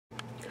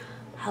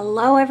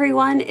Hello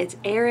everyone, it's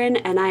Erin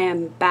and I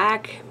am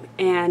back,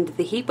 and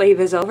the heat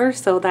wave is over,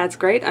 so that's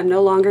great. I'm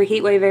no longer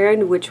heat wave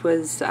Erin, which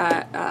was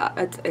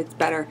it's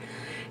better.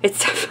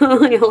 It's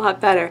definitely a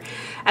lot better.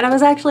 And I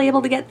was actually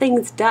able to get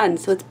things done.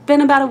 So it's been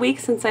about a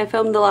week since I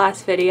filmed the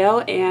last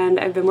video,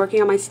 and I've been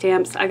working on my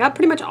stamps. I got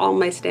pretty much all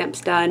my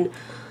stamps done.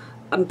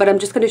 But I'm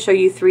just going to show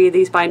you 3 of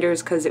these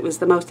binders because it was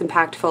the most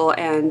impactful,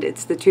 and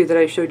it's the 2 that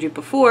I showed you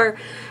before,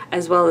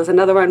 as well as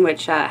another one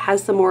which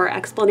has some more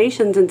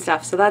explanations and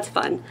stuff, so that's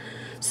fun.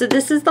 So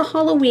this is the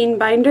Halloween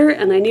binder,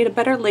 and I need a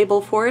better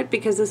label for it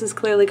because this is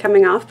clearly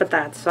coming off, but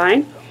that's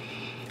fine.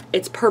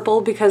 It's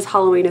purple because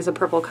Halloween is a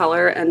purple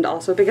color, and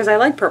also because I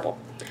like purple.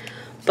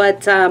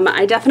 But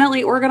I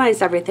definitely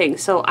organized everything.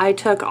 So I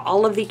took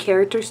all of the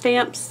character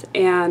stamps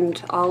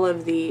and all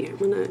of the, I'm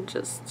gonna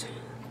just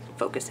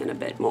focus in a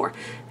bit more.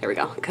 There we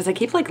go, because I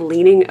keep like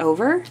leaning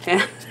over.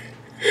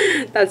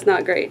 That's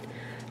not great.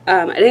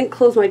 I didn't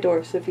close my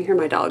door, so if you hear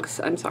my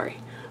dogs, I'm sorry.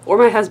 Or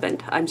my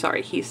husband, I'm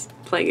sorry, he's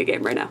playing a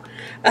game right now.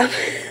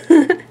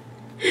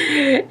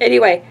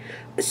 Anyway,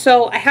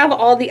 so I have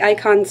all the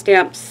icon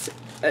stamps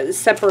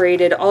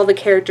separated, all the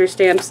character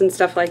stamps and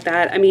stuff like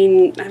that. I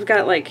mean, I've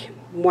got like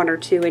 1 or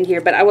 2 in here,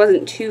 but I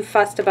wasn't too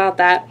fussed about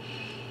that.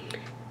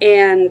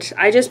 And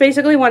I just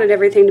basically wanted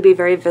everything to be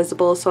very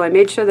visible, so I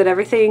made sure that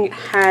everything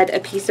had a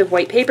piece of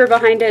white paper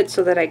behind it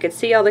so that I could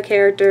see all the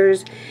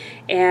characters.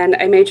 And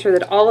I made sure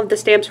that all of the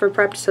stamps were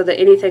prepped so that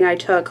anything I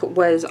took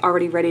was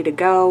already ready to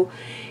go.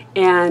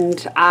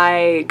 And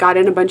I got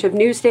in a bunch of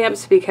new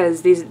stamps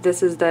because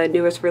this is the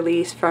newest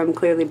release from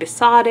Clearly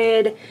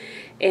Besotted.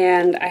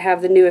 And I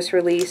have the newest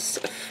release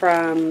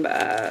from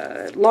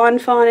Lawn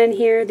Fawn in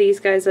here, these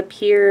guys up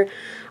here.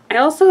 I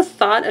also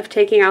thought of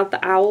taking out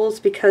the owls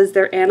because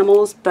they're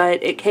animals,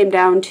 but it came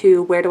down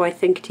to where do I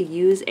think to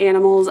use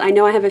animals. I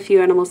know I have a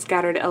few animals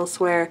scattered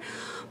elsewhere,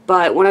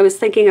 but when I was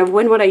thinking of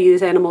when would I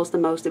use animals the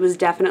most, it was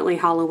definitely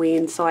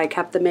Halloween, so I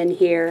kept them in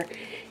here.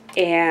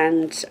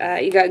 And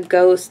you got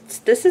ghosts.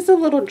 This is a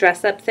little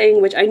dress-up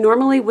thing, which I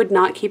normally would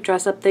not keep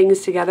dress-up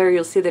things together.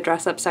 You'll see the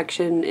dress-up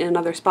section in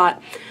another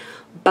spot.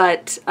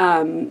 But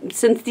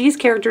since these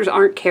characters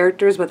aren't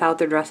characters without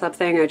their dress-up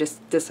thing, I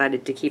just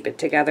decided to keep it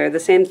together. The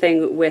same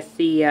thing with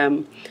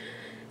the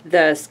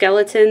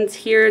skeletons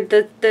here.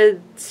 The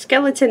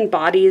skeleton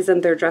bodies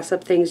and their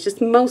dress-up things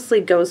just mostly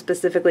go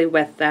specifically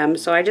with them,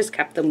 so I just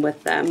kept them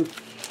with them.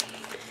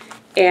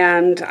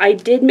 And I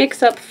did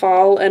mix up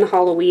fall and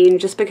Halloween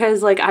just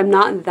because, like, I'm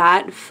not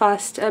that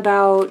fussed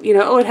about, you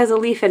know, oh, it has a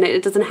leaf in it,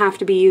 it doesn't have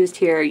to be used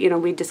here. You know,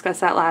 we discussed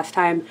that last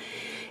time.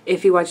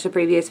 If you watched the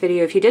previous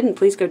video, if you didn't,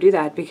 please go do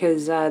that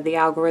because the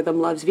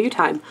algorithm loves view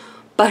time.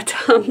 But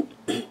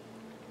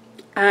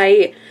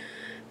I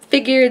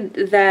figured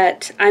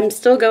that I'm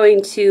still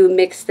going to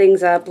mix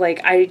things up.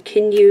 Like, I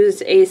can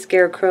use a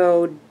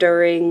scarecrow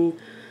during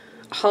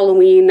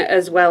Halloween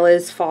as well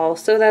as fall,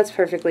 so that's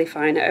perfectly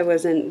fine. I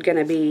wasn't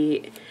gonna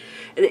be...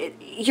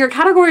 Your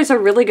categories are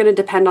really going to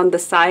depend on the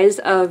size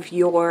of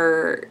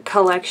your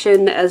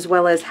collection as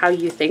well as how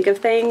you think of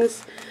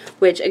things,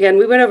 which again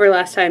we went over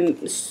last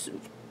time.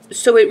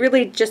 So it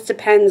really just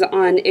depends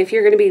on if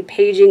you're going to be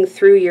paging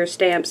through your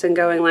stamps and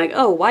going like,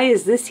 oh, why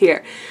is this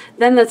here?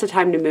 Then that's a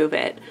time to move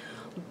it.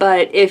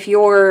 But if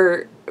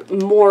you're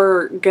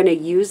more going to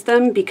use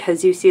them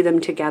because you see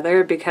them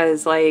together,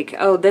 because like,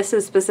 oh, this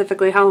is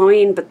specifically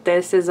Halloween, but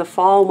this is a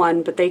fall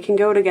one, but they can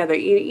go together.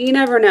 You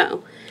never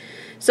know.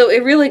 So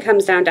it really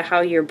comes down to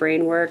how your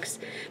brain works,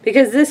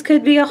 because this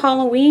could be a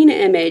Halloween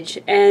image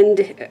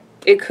and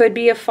it could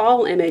be a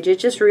fall image. It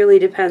just really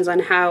depends on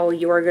how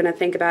you're going to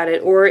think about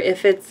it, or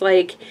if it's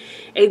like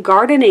a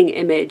gardening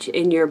image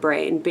in your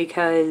brain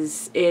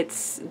because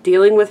it's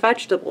dealing with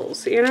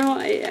vegetables. You know,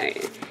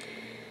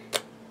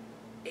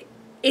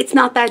 it's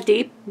not that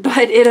deep,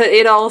 but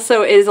it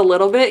also is a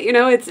little bit, you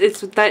know,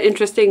 it's that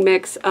interesting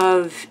mix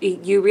of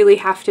you really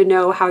have to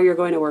know how you're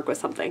going to work with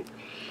something.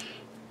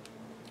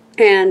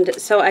 And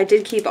so I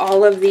did keep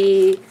all of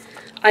the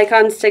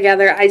icons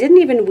together. I didn't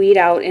even weed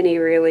out any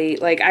really.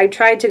 Like, I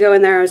tried to go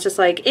in there, I was just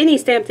like, any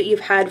stamp that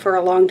you've had for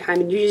a long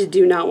time and you just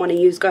do not want to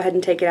use, go ahead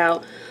and take it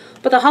out.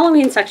 But the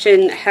Halloween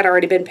section had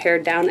already been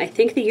pared down, I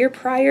think the year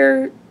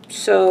prior,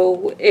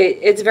 so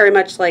it's very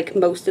much like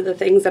most of the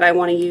things that I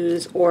want to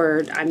use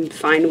or I'm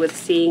fine with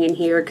seeing in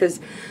here, because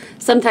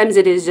sometimes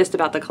it is just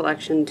about the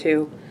collection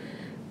too.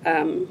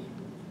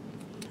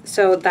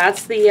 So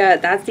that's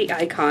the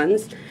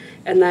icons.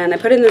 And then I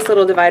put in this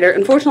little divider.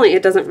 Unfortunately,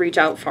 it doesn't reach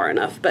out far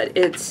enough, but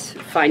it's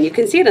fine. You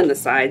can see it on the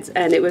sides,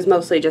 and it was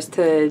mostly just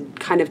to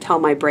kind of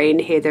tell my brain,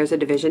 hey, there's a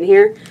division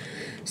here.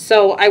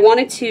 So I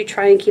wanted to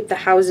try and keep the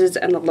houses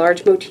and the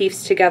large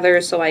motifs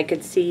together so I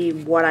could see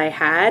what I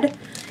had.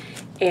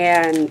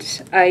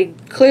 And I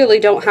clearly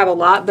don't have a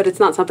lot, but it's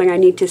not something I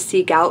need to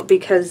seek out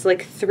because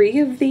like 3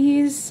 of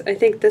these, I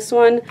think this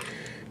one,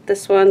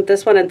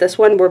 and this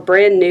one were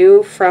brand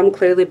new from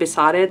Clearly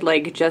Besotted.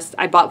 Like, just,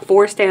 I bought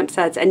 4 stamp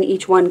sets and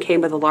each one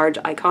came with a large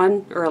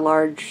icon or a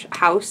large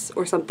house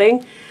or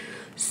something.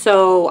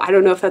 So I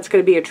don't know if that's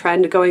going to be a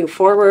trend going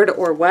forward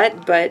or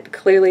what, but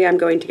clearly I'm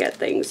going to get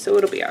things, so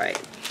it'll be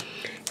alright.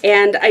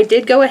 And I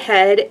did go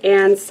ahead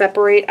and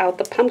separate out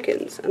the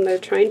pumpkins, and they're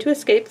trying to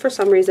escape for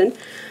some reason.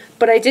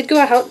 But I did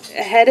go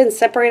ahead and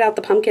separate out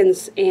the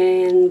pumpkins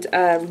and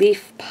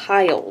leaf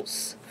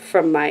piles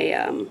from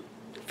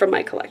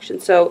my collection.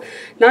 So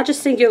not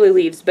just singular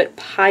leaves, but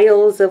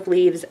piles of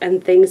leaves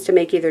and things to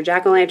make either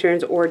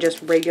jack-o'-lanterns or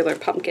just regular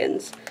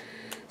pumpkins.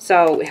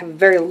 So we have a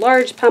very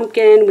large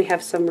pumpkin, we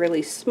have some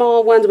really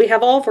small ones, we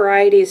have all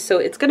varieties, so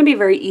it's going to be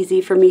very easy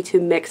for me to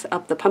mix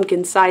up the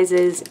pumpkin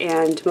sizes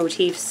and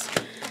motifs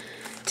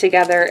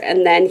together.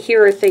 And then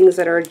here are things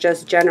that are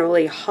just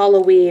generally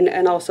Halloween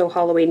and also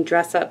Halloween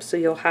dress-up, so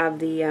you'll have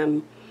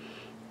the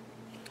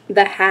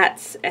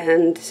hats,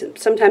 and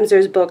sometimes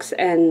there's books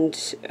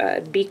and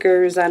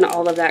beakers and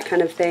all of that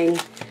kind of thing,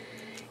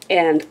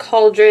 and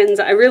cauldrons.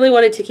 I really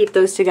wanted to keep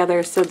those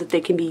together so that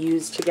they can be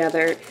used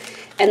together.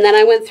 And then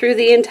I went through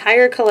the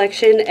entire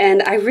collection,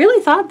 and I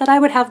really thought that I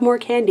would have more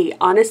candy,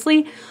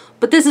 honestly,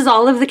 but this is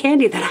all of the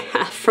candy that I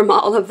have from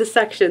all of the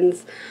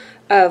sections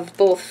of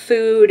both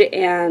food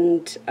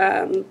and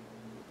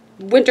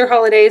winter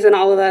holidays and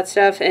all of that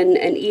stuff,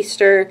 and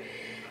Easter.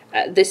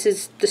 This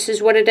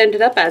is what it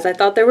ended up as. I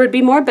thought there would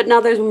be more, but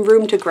now there's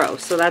room to grow,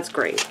 so that's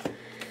great.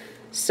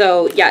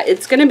 So yeah,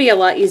 it's going to be a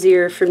lot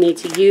easier for me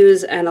to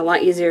use and a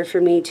lot easier for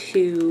me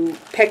to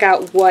pick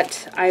out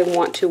what I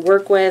want to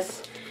work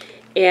with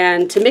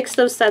and to mix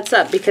those sets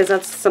up, because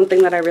that's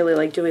something that I really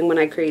like doing when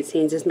I create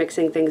scenes, is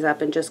mixing things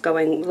up and just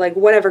going, like,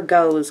 whatever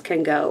goes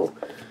can go,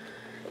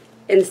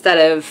 instead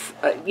of,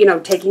 you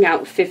know, taking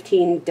out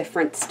 15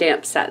 different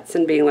stamp sets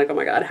and being like, oh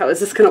my god, how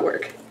is this going to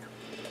work?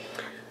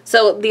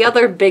 So the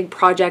other big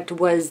project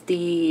was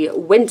the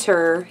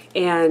winter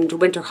and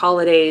winter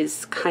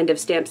holidays kind of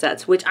stamp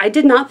sets, which I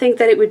did not think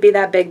that it would be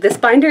that big. This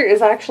binder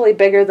is actually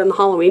bigger than the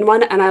Halloween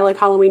one, and I like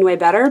Halloween way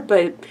better,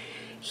 but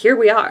here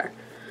we are.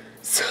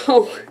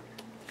 So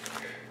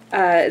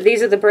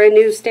these are the brand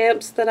new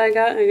stamps that I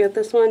got. I got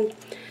this one.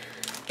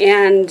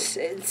 And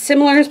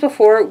similar as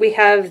before, we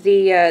have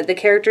the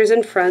characters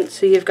in front,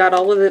 so you've got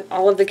all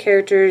of the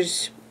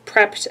characters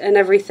prepped and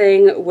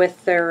everything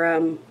with their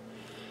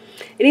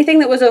anything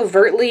that was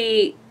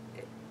overtly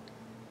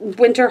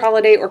winter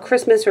holiday or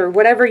Christmas or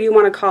whatever you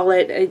want to call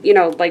it, you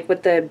know, like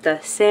with the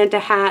Santa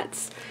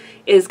hats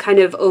is kind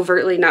of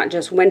overtly not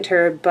just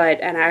winter,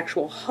 but an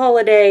actual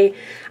holiday.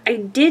 I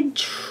did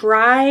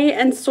try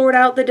and sort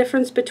out the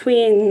difference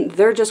between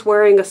they're just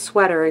wearing a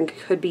sweater and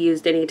could be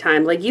used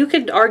anytime. Like, you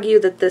could argue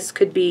that this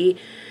could be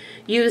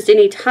used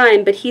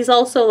anytime, but he's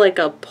also like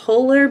a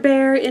polar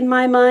bear in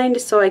my mind,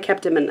 so I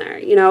kept him in there.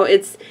 You know,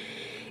 it's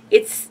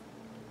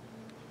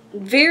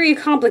very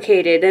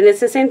complicated, and it's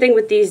the same thing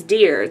with these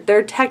deer.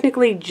 They're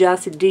technically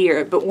just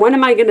deer, but when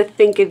am I going to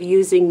think of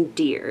using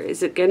deer?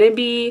 Is it going to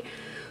be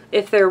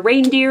if they're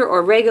reindeer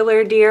or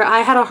regular deer?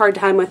 I had a hard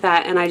time with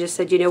that, and I just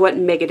said, you know what,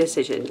 make a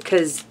decision,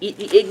 because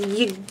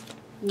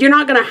you're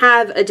not going to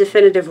have a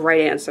definitive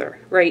right answer,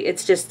 right?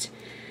 It's just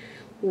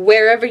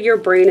wherever your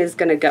brain is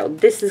going to go.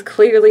 This is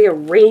clearly a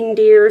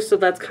reindeer, so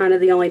that's kind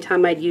of the only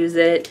time I'd use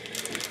it.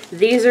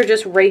 These are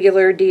just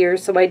regular deer,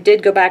 so I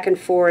did go back and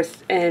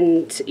forth,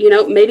 and, you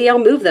know, maybe I'll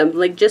move them.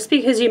 Like, just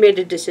because you made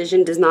a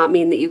decision does not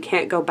mean that you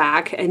can't go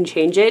back and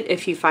change it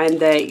if you find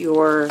that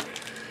you're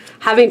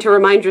having to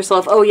remind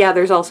yourself, oh yeah,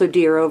 there's also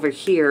deer over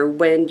here,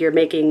 when you're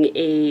making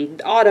a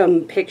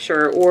autumn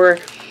picture or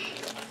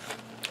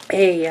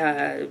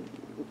a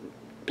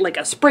like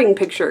a spring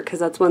picture, because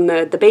that's when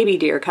the baby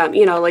deer come.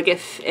 You know, like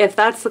if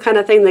that's the kind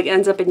of thing that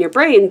ends up in your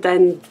brain,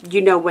 then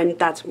you know when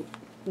that's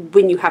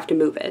when you have to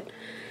move it.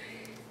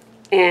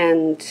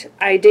 And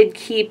I did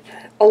keep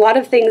a lot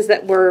of things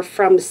that were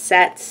from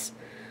sets,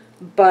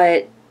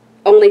 but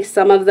only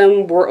some of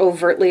them were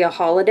overtly a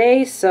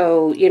holiday.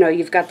 So, you know,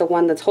 you've got the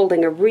one that's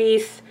holding a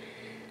wreath,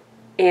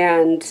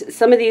 and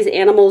some of these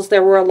animals,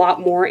 there were a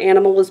lot more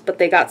animals, but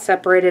they got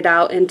separated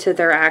out into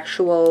their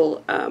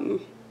actual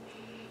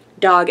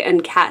dog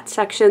and cat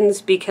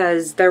sections,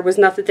 because there was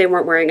nothing, they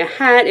weren't wearing a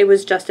hat, it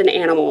was just an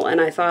animal.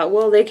 And I thought,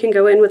 well, they can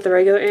go in with the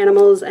regular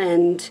animals,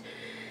 and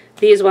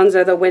these ones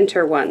are the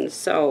winter ones.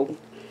 So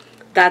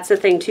that's the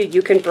thing too,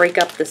 you can break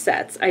up the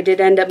sets. I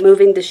did end up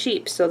moving the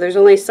sheep, so there's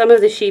only some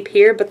of the sheep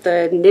here, but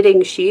the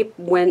knitting sheep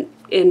went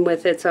in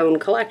with its own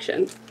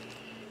collection,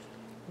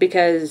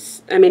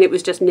 because, I mean, it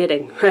was just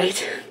knitting,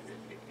 right?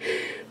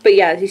 But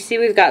yeah, you see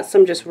we've got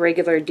some just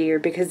regular deer,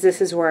 because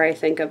this is where I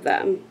think of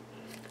them.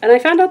 And I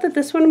found out that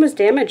this one was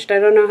damaged. I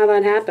don't know how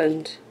that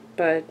happened,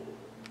 but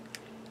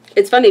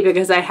it's funny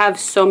because I have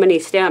so many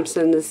stamps,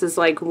 and this is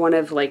like one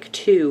of like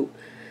 2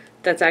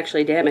 that's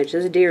actually damaged.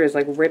 This deer is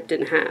like ripped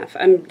in half.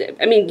 I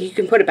mean, you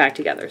can put it back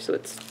together, so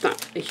it's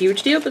not a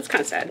huge deal, but it's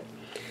kind of sad.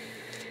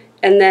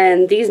 And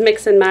then these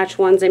mix and match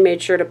ones I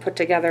made sure to put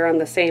together on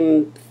the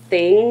same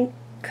thing,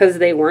 because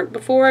they weren't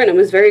before, and it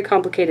was very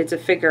complicated to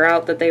figure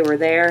out that they were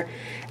there.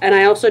 And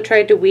I also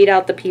tried to weed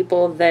out the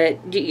people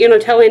that, you know,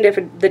 telling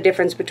the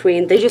difference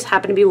between they just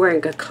happen to be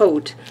wearing a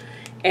coat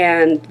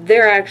and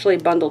they're actually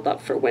bundled up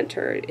for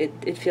winter.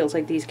 It feels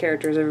like these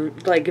characters are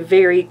like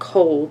very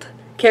cold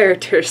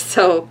characters,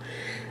 so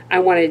I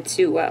wanted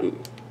to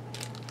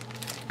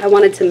I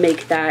wanted to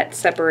make that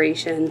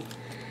separation.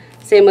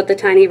 Same with the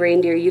tiny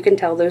reindeer. You can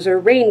tell those are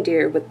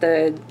reindeer with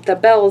the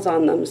bells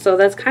on them. So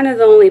that's kind of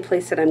the only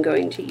place that I'm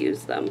going to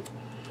use them.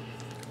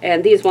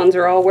 And these ones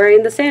are all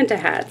wearing the Santa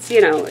hats.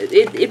 You know,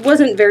 it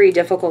wasn't very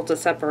difficult to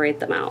separate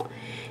them out.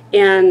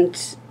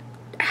 And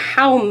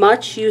how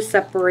much you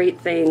separate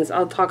things,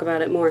 I'll talk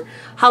about it more.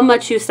 How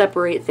much you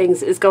separate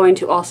things is going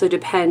to also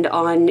depend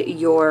on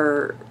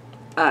your,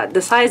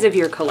 the size of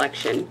your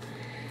collection.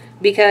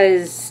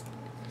 Because,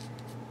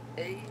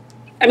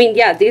 I mean,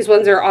 yeah, these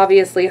ones are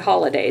obviously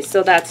holidays,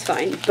 so that's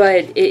fine.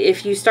 But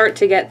if you start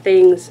to get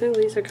things, oh,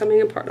 these are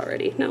coming apart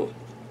already. No.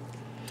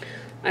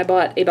 I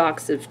bought a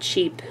box of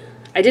cheap,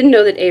 I didn't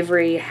know that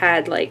Avery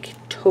had like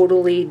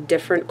totally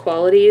different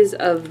qualities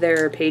of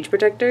their page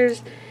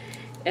protectors.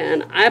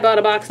 And I bought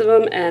a box of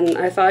them, and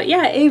I thought,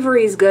 yeah,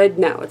 Avery's good.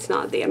 No, it's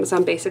not. The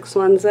Amazon Basics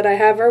ones that I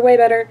have are way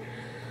better.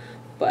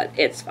 But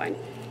it's fine.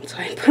 So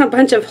I put a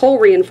bunch of hole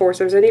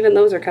reinforcers, and even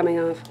those are coming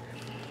off.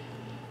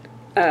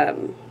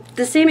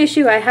 The same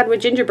issue I had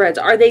with gingerbreads.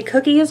 Are they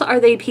cookies? Are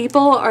they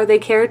people? Are they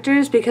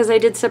characters? Because I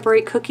did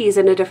separate cookies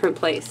in a different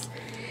place.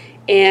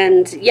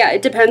 And yeah,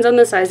 it depends on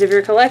the size of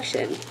your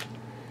collection.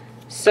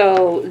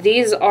 So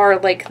these are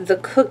like the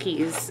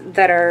cookies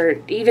that are,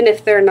 even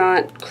if they're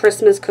not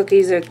Christmas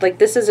cookies, or like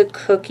this is a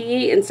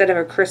cookie instead of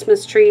a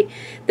Christmas tree.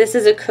 This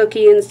is a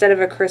cookie instead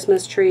of a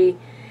Christmas tree.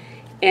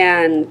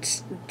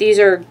 And these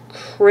are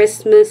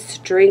Christmas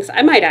drinks.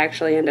 I might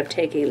actually end up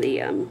taking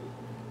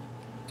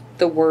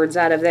the words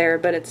out of there,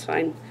 but it's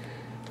fine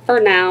for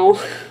now.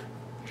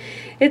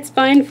 It's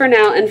fine for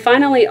now. And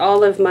finally,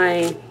 all of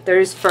my,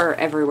 there's fur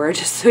everywhere,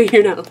 just so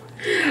you know.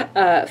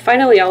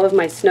 Finally, all of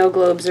my snow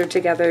globes are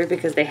together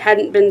because they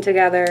hadn't been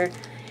together.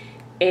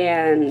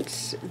 And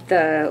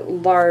the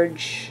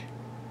large,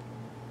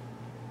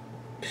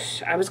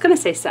 I was going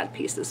to say set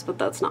pieces, but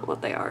that's not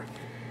what they are.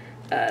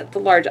 The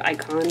large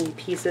icon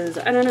pieces,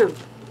 I don't know.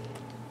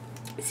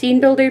 Scene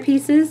builder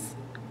pieces.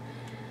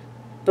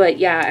 But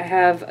yeah, I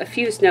have a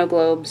few snow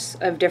globes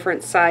of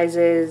different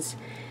sizes,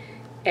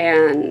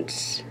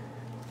 and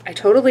I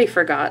totally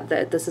forgot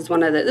that this is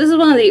one of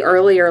the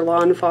earlier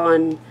Lawn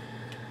Fawn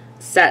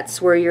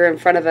sets where you're in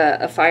front of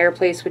a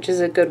fireplace, which is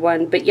a good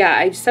one. But yeah,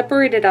 I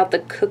separated out the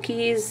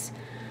cookies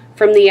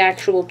from the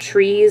actual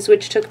trees,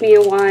 which took me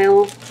a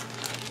while.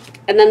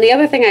 And then the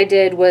other thing I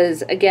did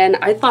was, again,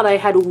 I thought I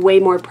had way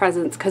more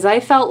presents because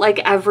I felt like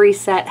every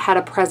set had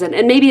a present.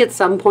 And maybe at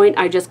some point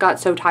I just got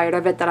so tired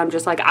of it that I'm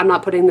just like, I'm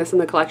not putting this in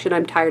the collection.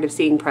 I'm tired of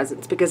seeing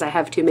presents because I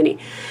have too many.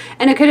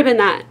 And it could have been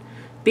that.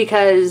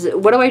 Because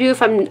what do I do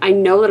if I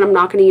know that I'm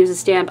not going to use a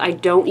stamp? I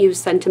don't use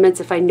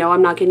sentiments if I know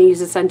I'm not going to use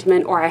a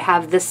sentiment, or I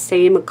have the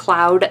same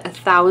cloud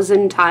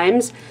 1,000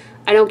 times.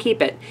 I don't keep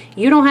it.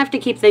 You don't have to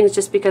keep things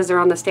just because they're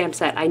on the stamp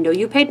set. I know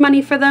you paid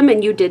money for them,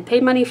 and you did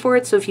pay money for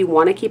it, so if you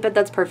want to keep it,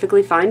 that's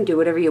perfectly fine. Do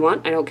whatever you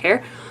want. I don't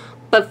care.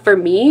 But for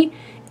me,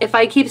 if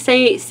I keep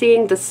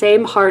seeing the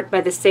same heart by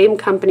the same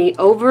company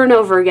over and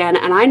over again,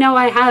 and I know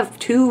I have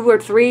 2 or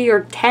 3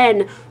 or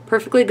 10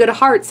 perfectly good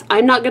hearts,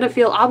 I'm not going to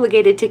feel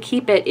obligated to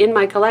keep it in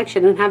my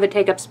collection and have it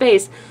take up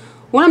space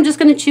when I'm just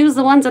going to choose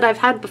the ones that I've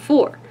had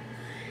before.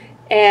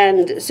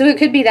 And so it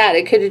could be that.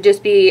 It could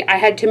just be I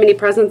had too many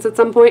presents at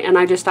some point and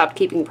I just stopped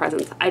keeping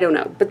presents. I don't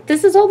know. But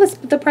this is all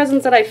the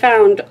presents that I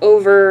found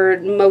over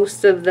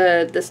most of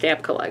the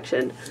stamp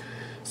collection.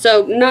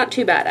 So not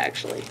too bad,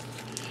 actually.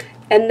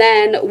 And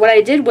then what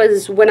I did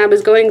was, when I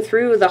was going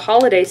through the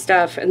holiday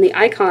stuff and the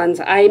icons,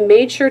 I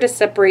made sure to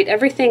separate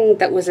everything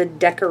that was a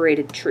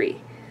decorated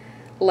tree.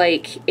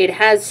 Like, it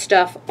has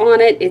stuff on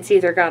it. It's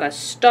either got a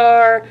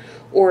star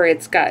or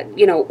it's got,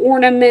 you know,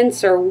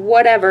 ornaments or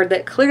whatever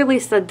that clearly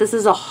said this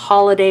is a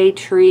holiday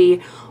tree.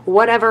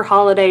 Whatever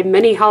holiday,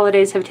 many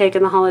holidays have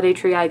taken the holiday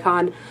tree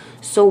icon.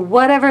 So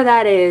whatever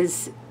that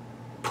is,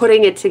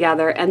 putting it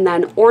together. And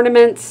then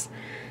ornaments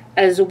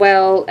as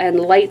well, and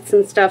lights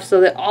and stuff, so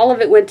that all of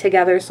it went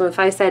together. So if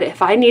I said,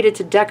 if I needed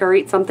to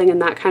decorate something in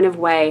that kind of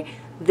way,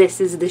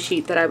 this is the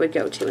sheet that I would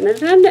go to. And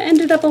it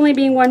ended up only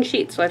being one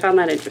sheet, so I found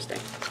that interesting.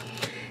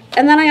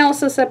 And then I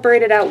also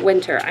separated out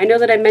winter. I know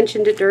that I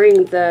mentioned it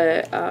during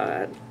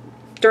the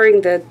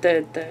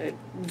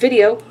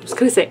video. I was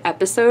going to say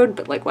episode,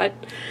 but like what?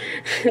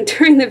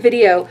 During the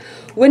video,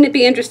 wouldn't it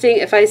be interesting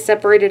if I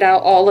separated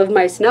out all of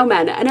my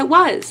snowmen? And it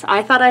was.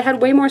 I thought I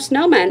had way more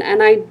snowmen,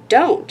 and I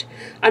don't.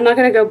 I'm not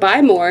going to go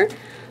buy more,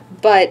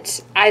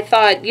 but I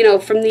thought, you know,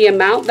 from the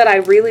amount that I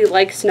really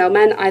like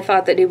snowmen, I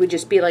thought that it would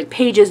just be like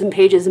pages and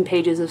pages and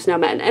pages of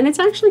snowmen, and it's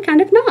actually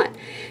kind of not.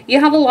 You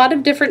have a lot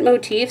of different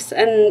motifs,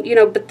 and, you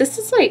know, but this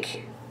is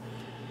like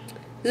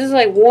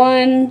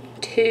 1,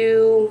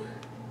 2,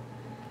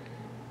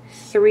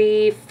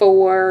 3,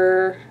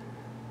 4,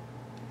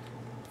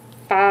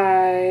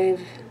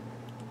 5,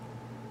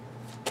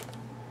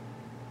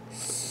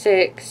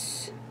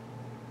 6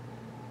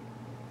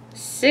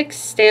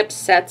 stamp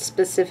sets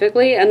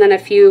specifically, and then a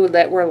few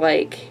that were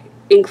like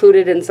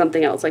included in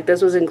something else. Like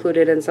this was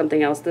included in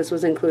something else, this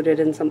was included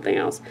in something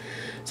else.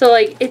 So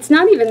like it's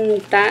not even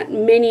that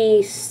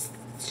many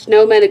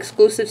snowmen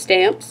exclusive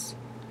stamps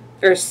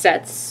or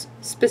sets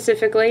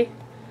specifically.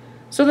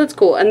 So that's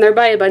cool. And they're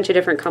by a bunch of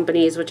different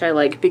companies, which I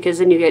like, because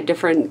then you get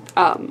different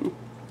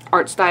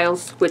art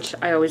styles, which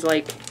I always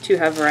like to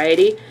have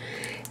variety.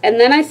 And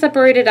then I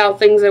separated out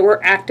things that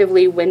were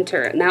actively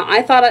winter. Now,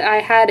 I thought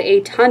I had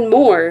a ton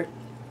more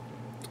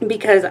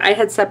because I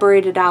had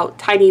separated out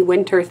tiny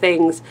winter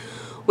things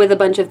with a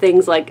bunch of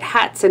things like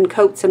hats and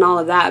coats and all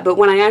of that. But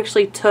when I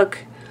actually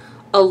took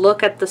a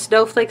look at the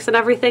snowflakes and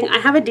everything, I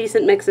have a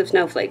decent mix of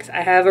snowflakes.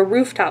 I have a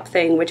rooftop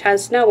thing which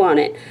has snow on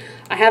it.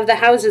 I have the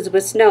houses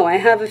with snow. I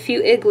have a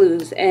few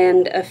igloos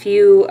and a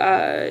few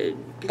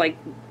like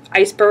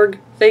iceberg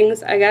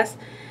things, I guess.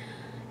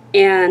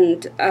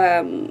 And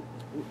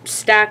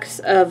stacks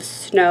of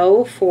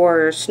snow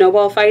for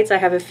snowball fights. I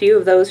have a few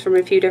of those from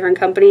a few different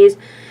companies.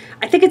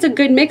 I think it's a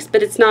good mix,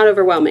 but it's not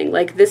overwhelming.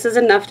 Like, this is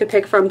enough to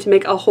pick from to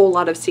make a whole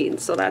lot of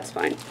scenes, so that's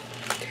fine.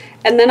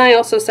 And then I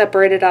also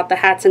separated out the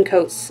hats and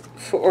coats,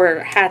 or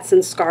hats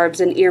and scarves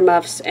and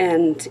earmuffs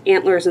and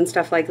antlers and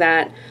stuff like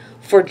that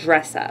for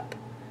dress up.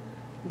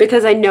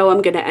 Because I know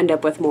I'm going to end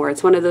up with more.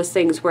 It's one of those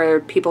things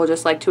where people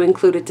just like to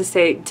include it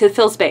to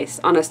fill space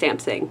on a stamp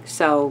thing.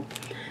 So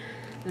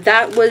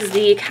that was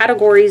the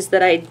categories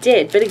that I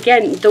did. But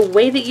again, the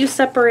way that you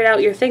separate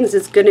out your things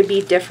is going to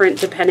be different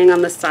depending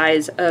on the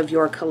size of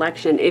your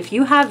collection. If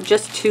you have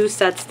just 2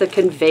 sets that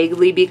can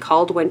vaguely be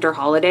called Winter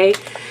Holiday,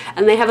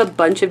 and they have a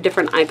bunch of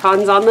different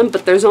icons on them,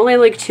 but there's only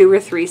like 2 or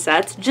 3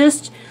 sets,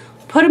 just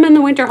put them in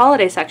the Winter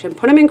Holiday section.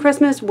 Put them in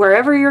Christmas,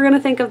 wherever you're going to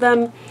think of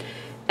them,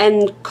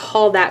 and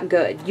call that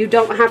good. You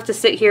don't have to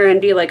sit here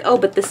and be like, oh,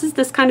 but this is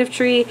this kind of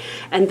tree,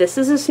 and this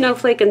is a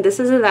snowflake, and this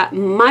is a that.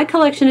 My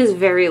collection is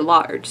very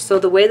large, so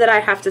the way that I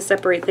have to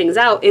separate things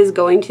out is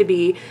going to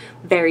be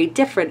very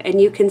different,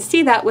 and you can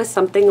see that with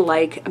something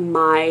like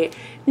my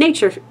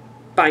nature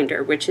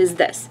binder, which is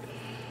this.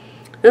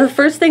 Now, the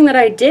first thing that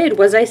I did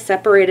was I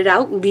separated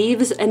out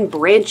leaves and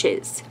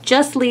branches.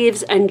 Just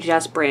leaves and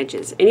just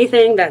branches.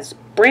 Anything that's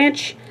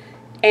branch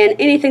and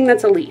anything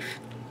that's a leaf.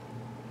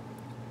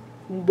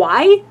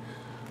 Why?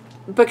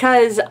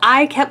 Because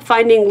I kept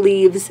finding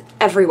leaves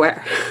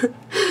everywhere.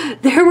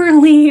 There were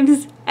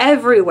leaves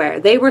everywhere.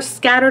 They were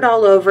scattered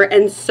all over,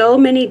 and so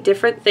many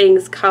different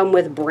things come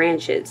with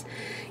branches.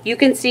 You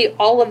can see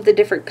all of the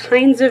different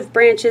kinds of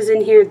branches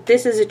in here.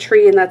 This is a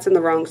tree and that's in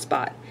the wrong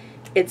spot.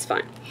 It's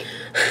fine.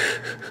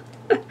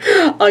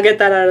 I'll get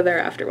that out of there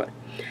afterward.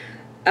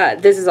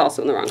 This is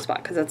also in the wrong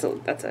spot because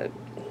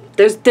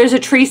there's a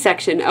tree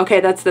section. Okay,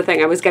 that's the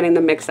thing. I was getting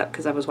them mixed up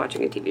because I was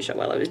watching a TV show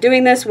while I was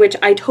doing this, which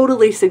I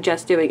totally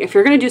suggest doing. If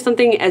you're going to do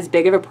something as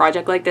big of a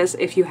project like this,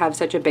 if you have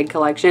such a big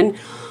collection,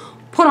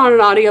 put on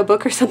an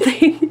audiobook or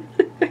something.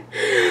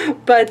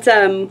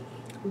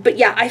 But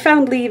yeah, I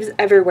found leaves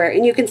everywhere,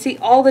 and you can see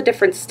all the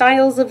different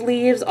styles of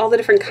leaves, all the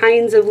different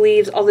kinds of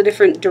leaves, all the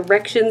different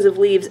directions of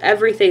leaves,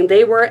 everything.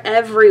 They were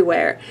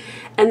everywhere.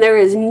 And there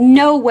is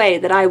no way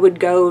that I would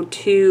go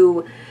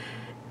to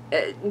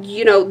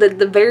you know,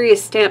 the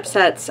various stamp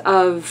sets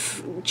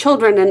of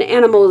children and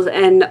animals,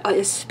 and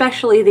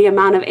especially the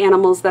amount of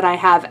animals that I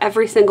have,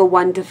 every single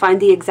one, to find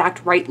the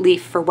exact right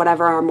leaf for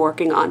whatever I'm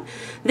working on.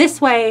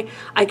 This way,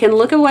 I can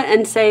look at what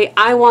and say,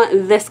 I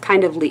want this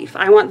kind of leaf.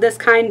 I want this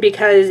kind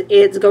because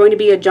it's going to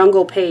be a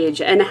jungle page,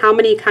 and how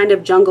many kind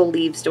of jungle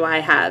leaves do I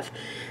have?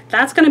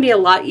 That's going to be a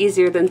lot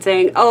easier than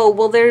saying, oh,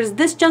 well, there's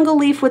this jungle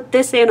leaf with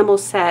this animal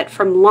set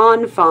from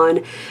Lawn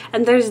Fawn,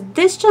 and there's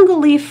this jungle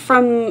leaf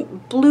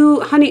from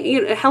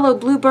Hello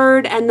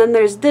Bluebird, and then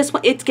there's this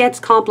one. It gets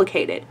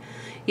complicated,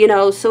 you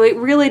know, so it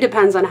really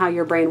depends on how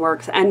your brain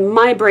works. And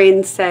my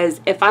brain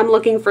says, if I'm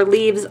looking for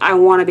leaves, I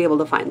want to be able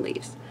to find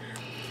leaves.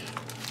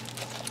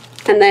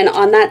 And then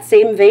on that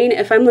same vein,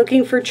 if I'm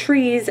looking for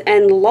trees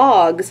and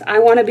logs, I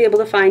want to be able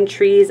to find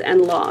trees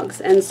and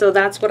logs. And so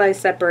that's what I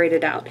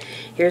separated out.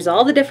 Here's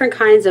all the different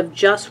kinds of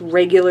just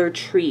regular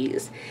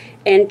trees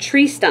and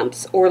tree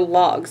stumps or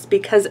logs,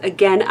 because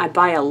again, I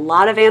buy a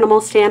lot of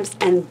animal stamps,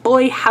 and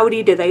boy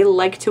howdy do they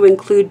like to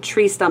include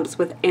tree stumps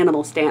with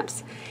animal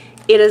stamps.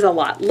 It is a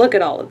lot. Look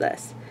at all of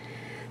this.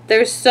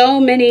 There's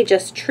so many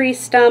just tree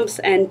stumps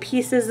and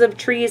pieces of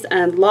trees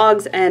and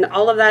logs and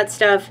all of that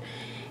stuff.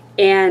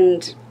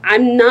 And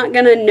I'm not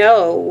going to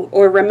know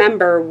or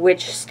remember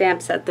which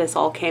stamp set this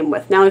all came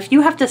with. Now, if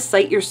you have to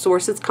cite your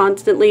sources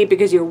constantly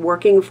because you're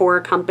working for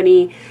a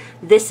company,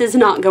 this is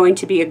not going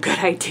to be a good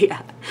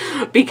idea,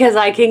 because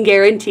I can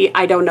guarantee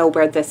I don't know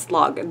where this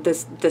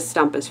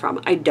stump is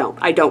from. I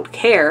don't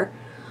care,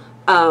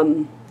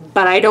 but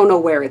I don't know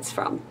where it's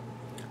from.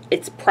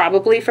 It's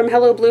probably from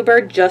Hello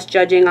Bluebird, just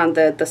judging on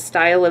the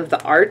style of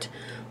the art,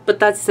 but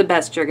that's the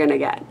best you're going to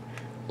get.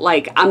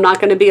 Like, I'm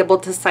not going to be able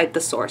to cite the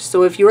source.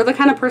 So if you're the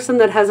kind of person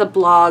that has a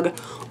blog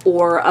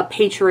or a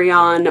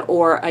Patreon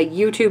or a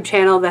YouTube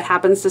channel that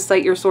happens to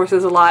cite your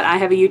sources a lot, I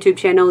have a YouTube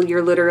channel,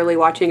 you're literally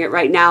watching it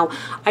right now,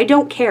 I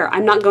don't care.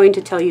 I'm not going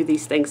to tell you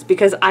these things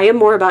because I am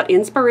more about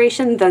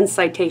inspiration than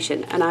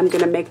citation, and I'm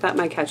going to make that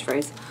my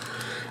catchphrase.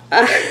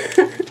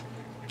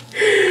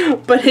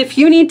 But if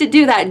you need to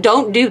do that,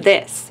 don't do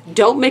this.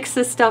 Don't mix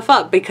this stuff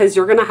up, because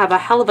you're going to have a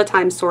hell of a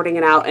time sorting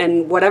it out,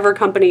 and whatever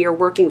company you're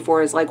working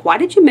for is like, why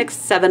did you mix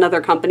 7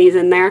 other companies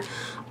in there?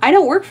 I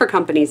don't work for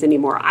companies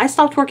anymore. I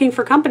stopped working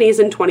for companies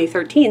in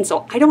 2013,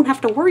 so I don't have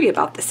to worry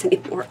about this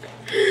anymore.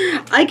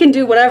 I can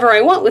do whatever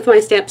I want with my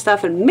stamp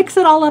stuff and mix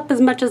it all up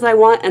as much as I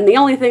want, and the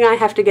only thing I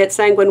have to get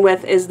sanguine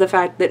with is the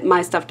fact that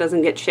my stuff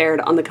doesn't get shared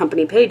on the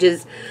company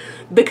pages,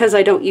 because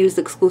I don't use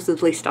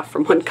exclusively stuff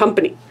from one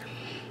company.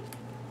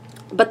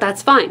 But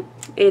that's fine.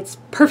 It's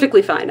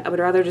perfectly fine. I would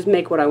rather just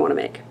make what I want to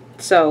make.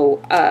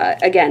 So,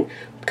 again,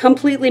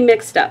 completely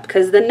mixed up,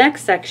 because the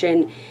next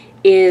section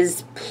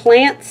is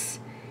plants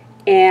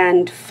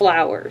and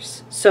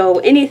flowers. So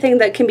anything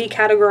that can be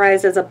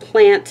categorized as a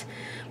plant,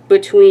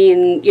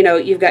 between, you know,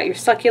 you've got your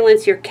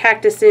succulents, your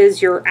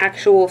cactuses, your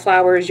actual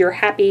flowers, your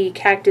happy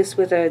cactus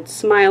with a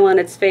smile on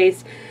its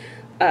face,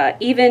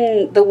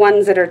 even the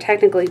ones that are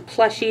technically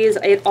plushies,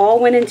 it all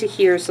went into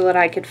here so that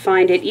I could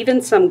find it.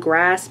 Even some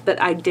grass, but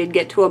I did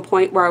get to a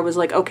point where I was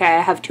like, okay,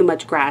 I have too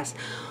much grass.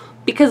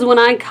 Because when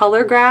I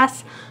color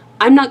grass,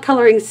 I'm not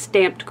coloring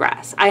stamped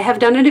grass. I have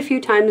done it a few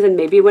times, and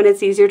maybe when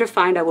it's easier to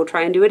find, I will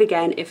try and do it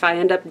again. If I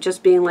end up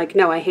just being like,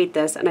 no, I hate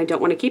this and I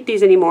don't want to keep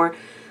these anymore,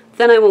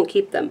 then I won't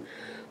keep them.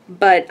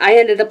 But I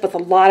ended up with a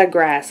lot of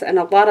grass and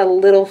a lot of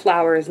little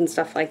flowers and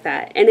stuff like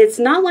that. And it's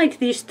not like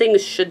these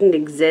things shouldn't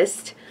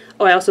exist.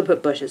 Oh, I also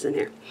put bushes in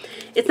here.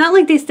 It's not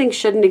like these things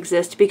shouldn't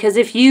exist, because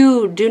if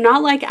you do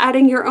not like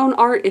adding your own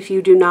art, if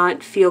you do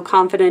not feel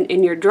confident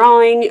in your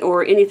drawing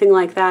or anything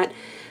like that,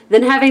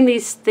 then having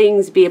these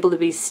things be able to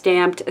be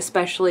stamped,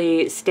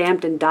 especially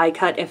stamped and die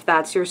cut if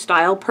that's your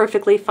style,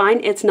 perfectly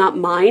fine. It's not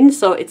mine,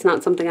 so it's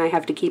not something I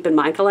have to keep in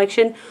my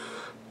collection.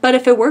 But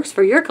if it works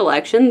for your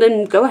collection,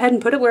 then go ahead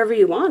and put it wherever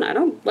you want. I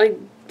don't, like,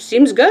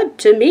 seems good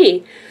to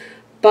me.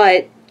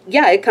 But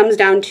yeah, it comes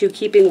down to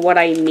keeping what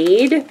I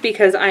need,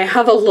 because I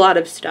have a lot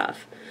of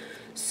stuff.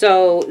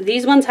 So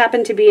these ones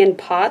happen to be in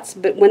pots,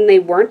 but when they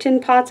weren't in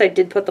pots, I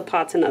did put the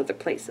pots in other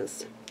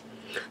places.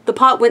 The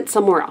pot went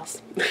somewhere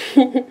else.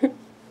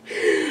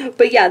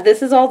 But yeah,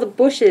 this is all the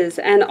bushes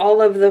and all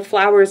of the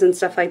flowers and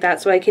stuff like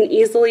that, so I can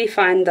easily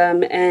find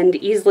them and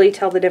easily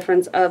tell the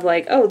difference of,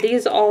 like, oh,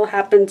 these all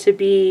happen to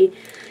be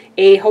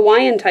a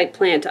Hawaiian type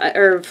plant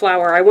or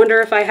flower. I wonder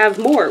if I have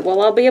more.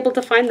 Well, I'll be able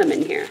to find them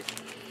in here.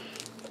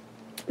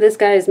 This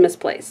guy is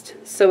misplaced.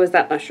 So is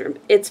that mushroom.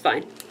 It's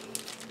fine.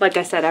 Like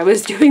I said, I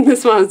was doing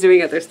this while I was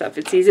doing other stuff.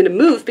 It's easy to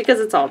move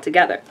because it's all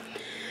together.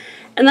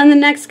 And then the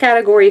next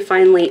category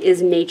finally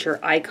is nature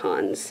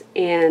icons.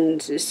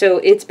 And so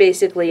it's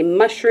basically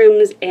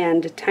mushrooms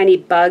and tiny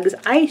bugs.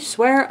 I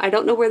swear I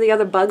don't know where the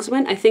other bugs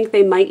went. I think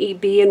they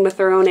might be in with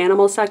their own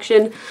animal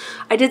section.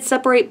 I did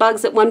separate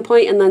bugs at one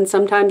point, and then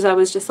sometimes I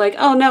was just like,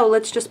 oh no,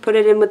 let's just put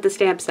it in with the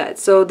stamp set.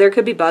 So there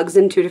could be bugs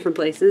in 2 different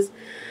places.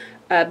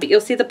 But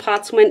you'll see the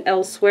pots went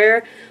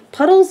elsewhere.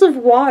 Puddles of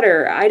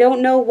water. I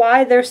don't know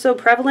why they're so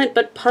prevalent,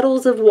 but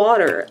puddles of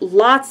water.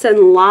 Lots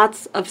and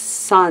lots of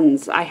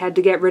suns. I had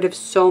to get rid of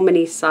so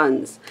many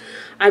suns.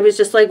 I was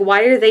just like,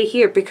 why are they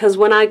here? Because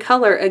when I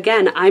color,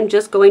 again, I'm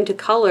just going to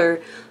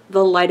color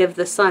the light of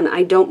the sun.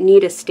 I don't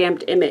need a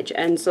stamped image.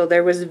 And so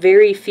there was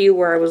very few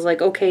where I was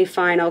like, okay,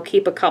 fine, I'll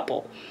keep a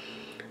couple.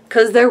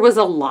 Because there was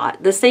a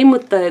lot. The same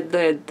with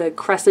the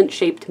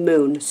crescent-shaped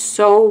moon.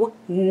 So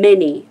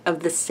many of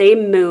the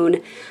same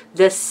moon,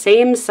 the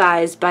same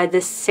size, by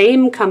the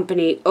same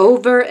company,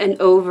 over and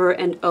over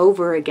and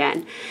over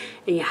again.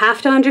 And you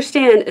have to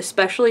understand,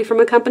 especially from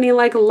a company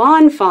like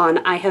Lawn Fawn,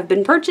 I have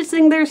been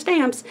purchasing their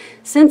stamps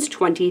since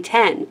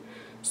 2010.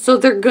 So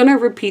they're gonna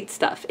repeat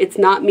stuff. It's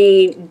not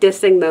me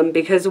dissing them,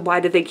 because why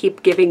do they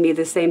keep giving me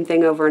the same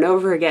thing over and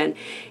over again?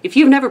 If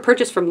you've never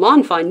purchased from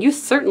Lawn Fawn, you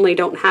certainly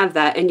don't have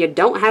that, and you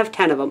don't have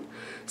 10 of them.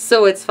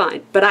 So it's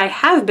fine. But I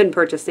have been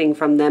purchasing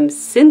from them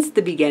since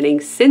the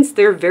beginning, since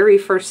their very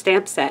first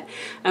stamp set.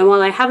 And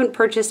while I haven't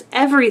purchased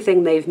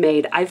everything they've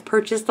made, I've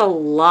purchased a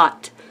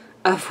lot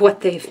of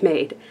what they've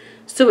made.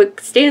 So it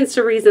stands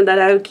to reason that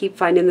I would keep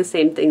finding the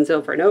same things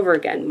over and over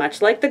again.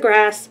 Much like the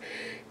grass,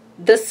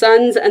 the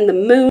suns and the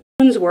moon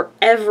were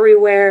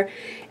everywhere,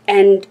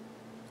 and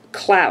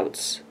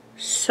clouds.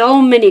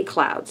 So many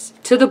clouds,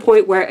 to the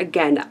point where,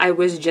 again, I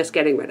was just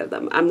getting rid of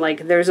them. I'm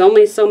like, there's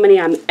only so many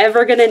I'm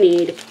ever gonna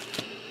need.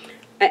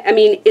 I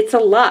mean, it's a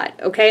lot,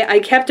 okay? I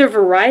kept a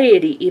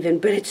variety even,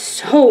 but it's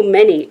so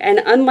many.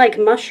 And unlike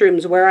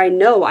mushrooms, where I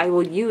know I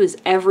will use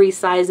every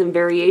size and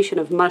variation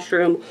of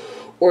mushroom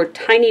or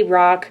tiny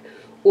rock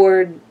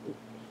or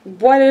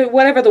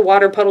whatever the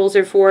water puddles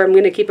are for, I'm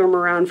gonna keep them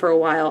around for a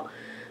while.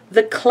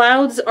 The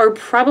clouds are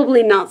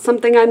probably not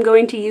something I'm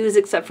going to use,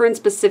 except for in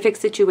specific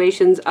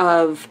situations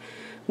of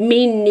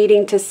me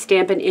needing to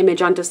stamp an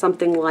image onto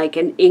something like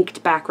an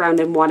inked background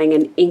and wanting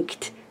an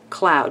inked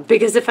cloud.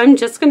 Because if I'm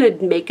just going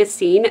to make a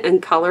scene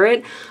and color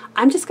it,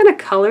 I'm just going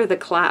to color the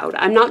cloud.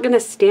 I'm not going to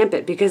stamp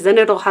it, because then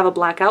it'll have a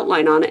black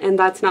outline on it, and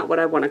that's not what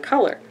I want to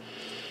color.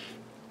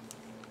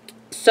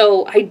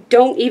 So I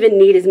don't even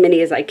need as many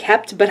as I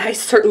kept, but I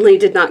certainly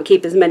did not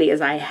keep as many as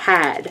I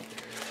had.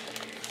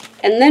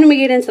 And then we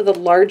get into the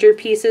larger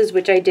pieces,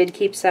 which I did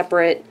keep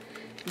separate.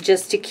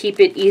 just to keep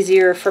it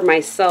easier for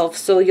myself.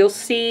 So you'll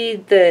see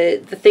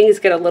the things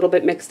get a little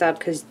bit mixed up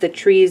because the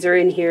trees are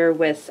in here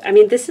with, I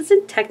mean, this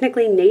isn't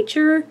technically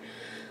nature,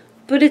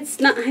 but it's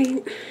not,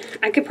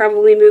 I could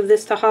probably move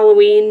this to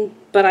Halloween,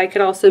 but I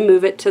could also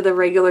move it to the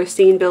regular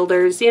scene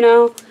builders, you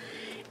know?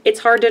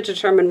 It's hard to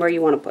determine where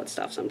you want to put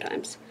stuff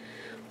sometimes.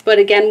 But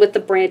again, with the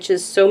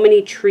branches, so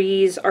many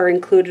trees are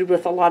included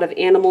with a lot of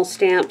animal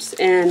stamps,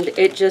 and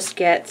it just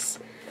gets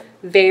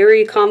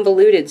very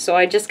convoluted. So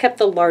I just kept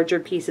the larger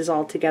pieces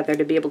all together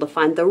to be able to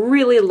find the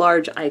really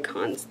large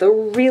icons, the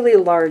really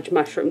large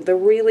mushroom, the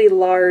really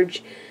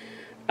large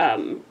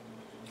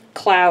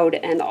cloud,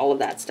 and all of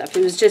that stuff.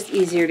 It was just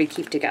easier to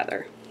keep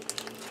together.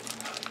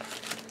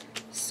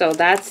 So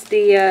that's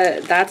the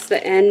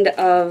end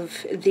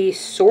of the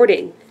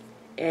sorting,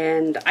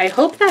 and I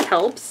hope that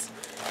helps.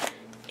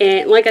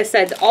 And like I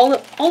said, all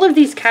of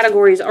these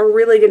categories are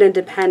really going to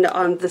depend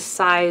on the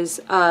size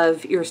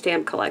of your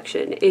stamp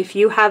collection. If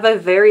you have a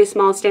very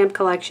small stamp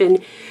collection,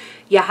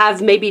 you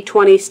have maybe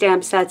 20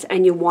 stamp sets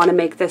and you want to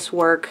make this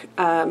work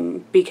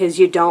because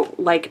you don't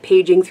like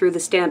paging through the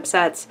stamp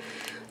sets,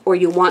 or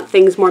you want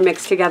things more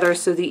mixed together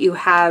so that you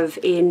have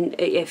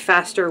a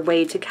faster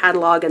way to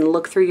catalog and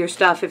look through your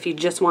stuff. If you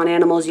just want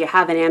animals, you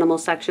have an animal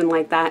section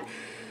like that.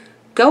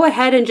 Go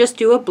ahead and just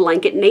do a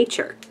blanket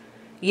nature.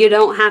 You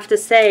don't have to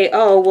say,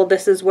 oh, well,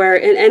 this is where,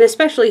 and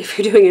especially if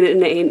you're doing it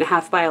in an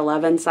 8.5 by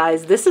 11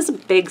 size, this is a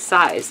big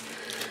size.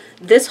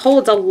 This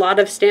holds a lot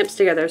of stamps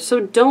together, so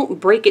don't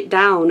break it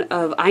down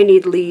of, I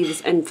need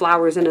leaves and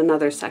flowers in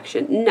another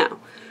section. No,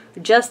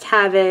 just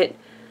have it,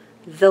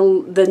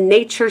 the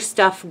nature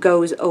stuff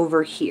goes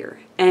over here.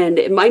 And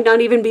it might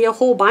not even be a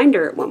whole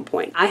binder at one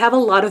point. I have a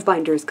lot of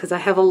binders because I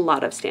have a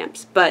lot of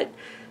stamps, but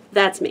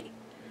that's me.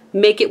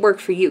 Make it work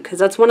for you, because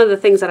that's one of the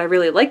things that I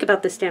really like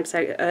about the stamp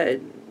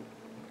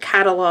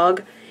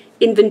catalog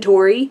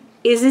inventory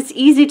is it's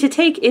easy to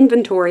take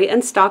inventory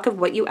and stock of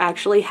what you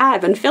actually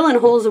have and fill in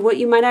holes of what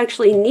you might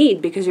actually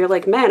need, because you're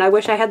like, man, I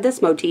wish I had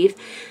this motif,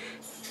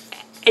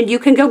 and you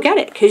can go get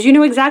it because you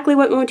know exactly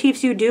what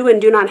motifs you do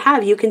and do not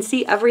have. You can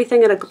see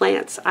everything at a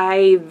glance.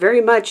 I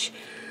very much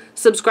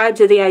subscribe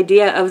to the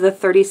idea of the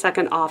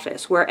 30-second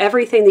office, where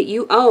everything that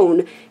you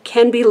own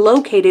can be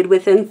located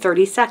within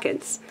 30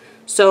 seconds.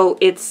 So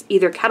it's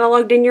either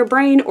cataloged in your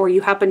brain or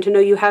you happen to know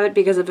you have it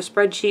because of a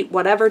spreadsheet,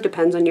 whatever,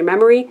 depends on your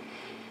memory.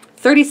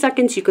 30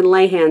 seconds, you can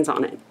lay hands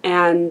on it.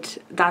 And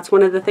that's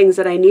one of the things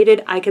that I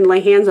needed. I can lay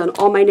hands on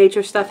all my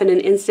nature stuff in an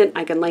instant.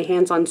 I can lay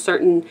hands on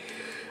certain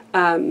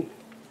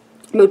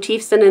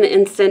motifs in an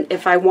instant.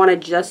 If I want to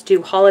just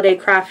do holiday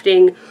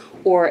crafting,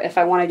 or if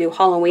I want to do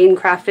Halloween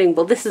crafting,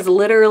 well, this is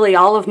literally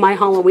all of my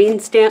Halloween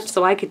stamps,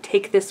 so I could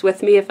take this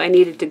with me if I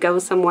needed to go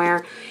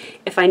somewhere.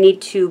 If I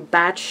need to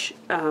batch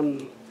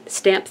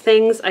stamp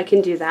things, I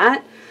can do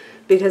that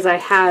because I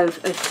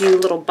have a few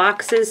little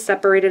boxes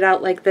separated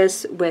out like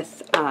this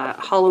with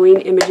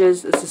Halloween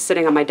images. This is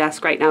sitting on my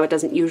desk right now. It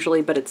doesn't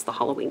usually, but it's the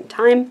Halloween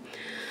time.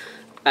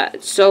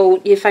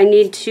 So if I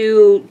need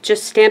to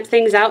just stamp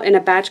things out in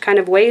a batch kind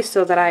of way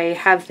so that I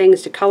have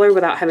things to color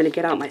without having to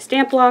get out my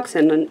stamp blocks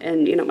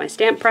and you know, my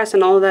stamp press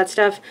and all of that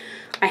stuff,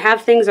 I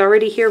have things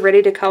already here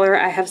ready to color.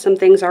 I have some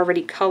things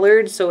already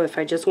colored, so if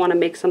I just want to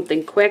make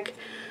something quick,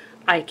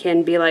 I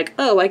can be like,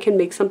 oh, I can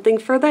make something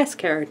for this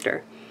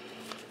character.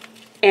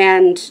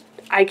 And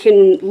I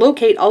can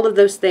locate all of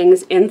those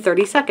things in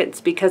 30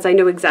 seconds because I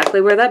know exactly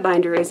where that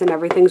binder is and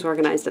everything's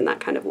organized in that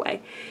kind of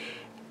way.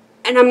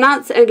 And I'm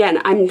not,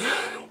 again, I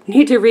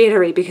need to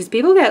reiterate because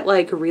people get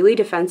like really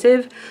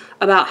defensive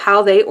about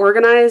how they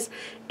organize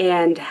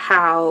and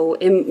how,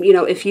 you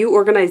know, if you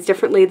organize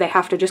differently, they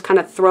have to just kind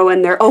of throw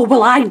in their, oh,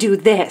 well, I do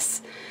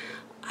this.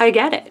 I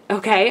get it,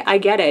 okay? I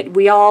get it.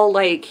 We all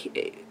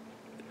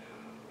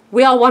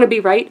want to be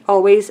right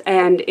always,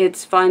 and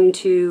it's fun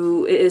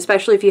to,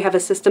 especially if you have a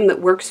system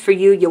that works for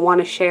you, you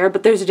want to share,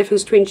 but there's a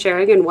difference between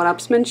sharing and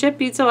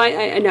one-upsmanship, so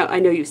I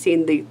know you've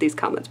seen these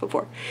comments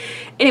before.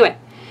 Anyway,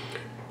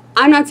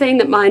 I'm not saying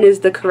that mine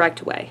is the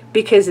correct way,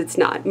 because it's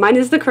not. Mine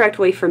is the correct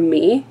way for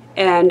me,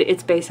 and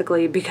it's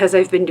basically because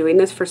I've been doing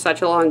this for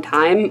such a long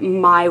time,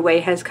 my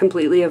way has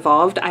completely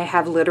evolved. I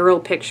have literal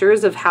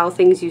pictures of how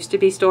things used to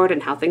be stored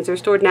and how things are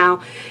stored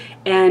now,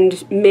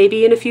 and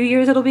maybe in a few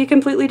years it'll be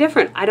completely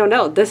different. I don't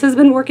know. This has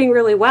been working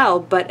really well,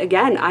 but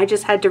again, I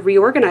just had to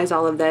reorganize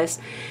all of this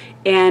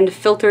and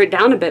filter it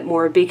down a bit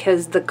more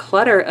because the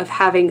clutter of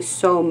having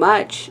so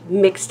much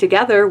mixed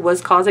together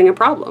was causing a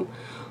problem.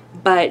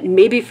 But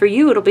maybe for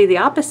you, it'll be the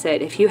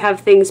opposite. If you have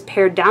things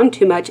pared down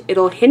too much,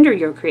 it'll hinder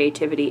your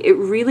creativity. It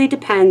really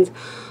depends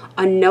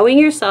on knowing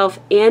yourself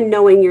and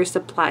knowing your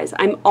supplies.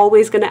 I'm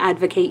always going to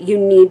advocate you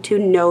need to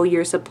know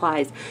your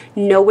supplies.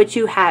 Know what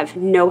you have.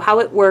 Know how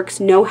it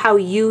works. Know how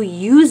you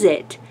use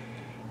it.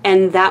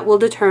 And that will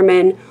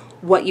determine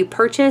what you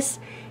purchase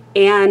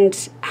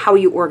and how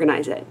you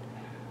organize it.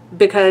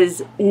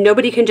 Because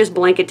nobody can just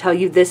blanket tell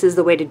you this is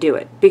the way to do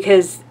it.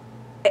 Because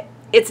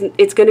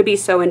it's going to be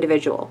so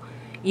individual.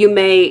 You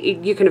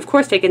can of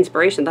course take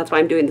inspiration, that's why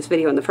I'm doing this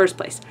video in the first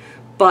place,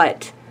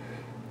 but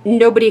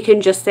nobody can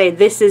just say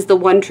this is the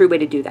one true way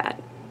to do that.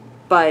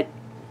 But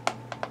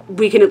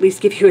we can at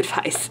least give you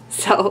advice.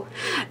 So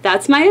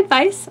that's my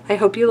advice. I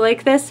hope you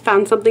like this,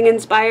 found something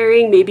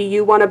inspiring. Maybe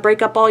you want to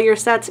break up all your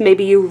sets.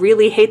 Maybe you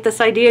really hate this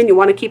idea and you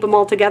want to keep them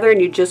all together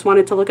and you just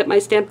wanted to look at my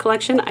stamp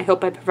collection. I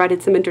hope I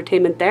provided some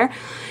entertainment there.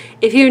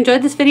 If you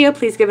enjoyed this video,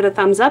 please give it a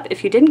thumbs up.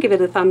 If you didn't, give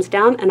it a thumbs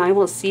down, and I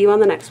will see you on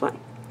the next one.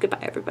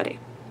 Goodbye, everybody.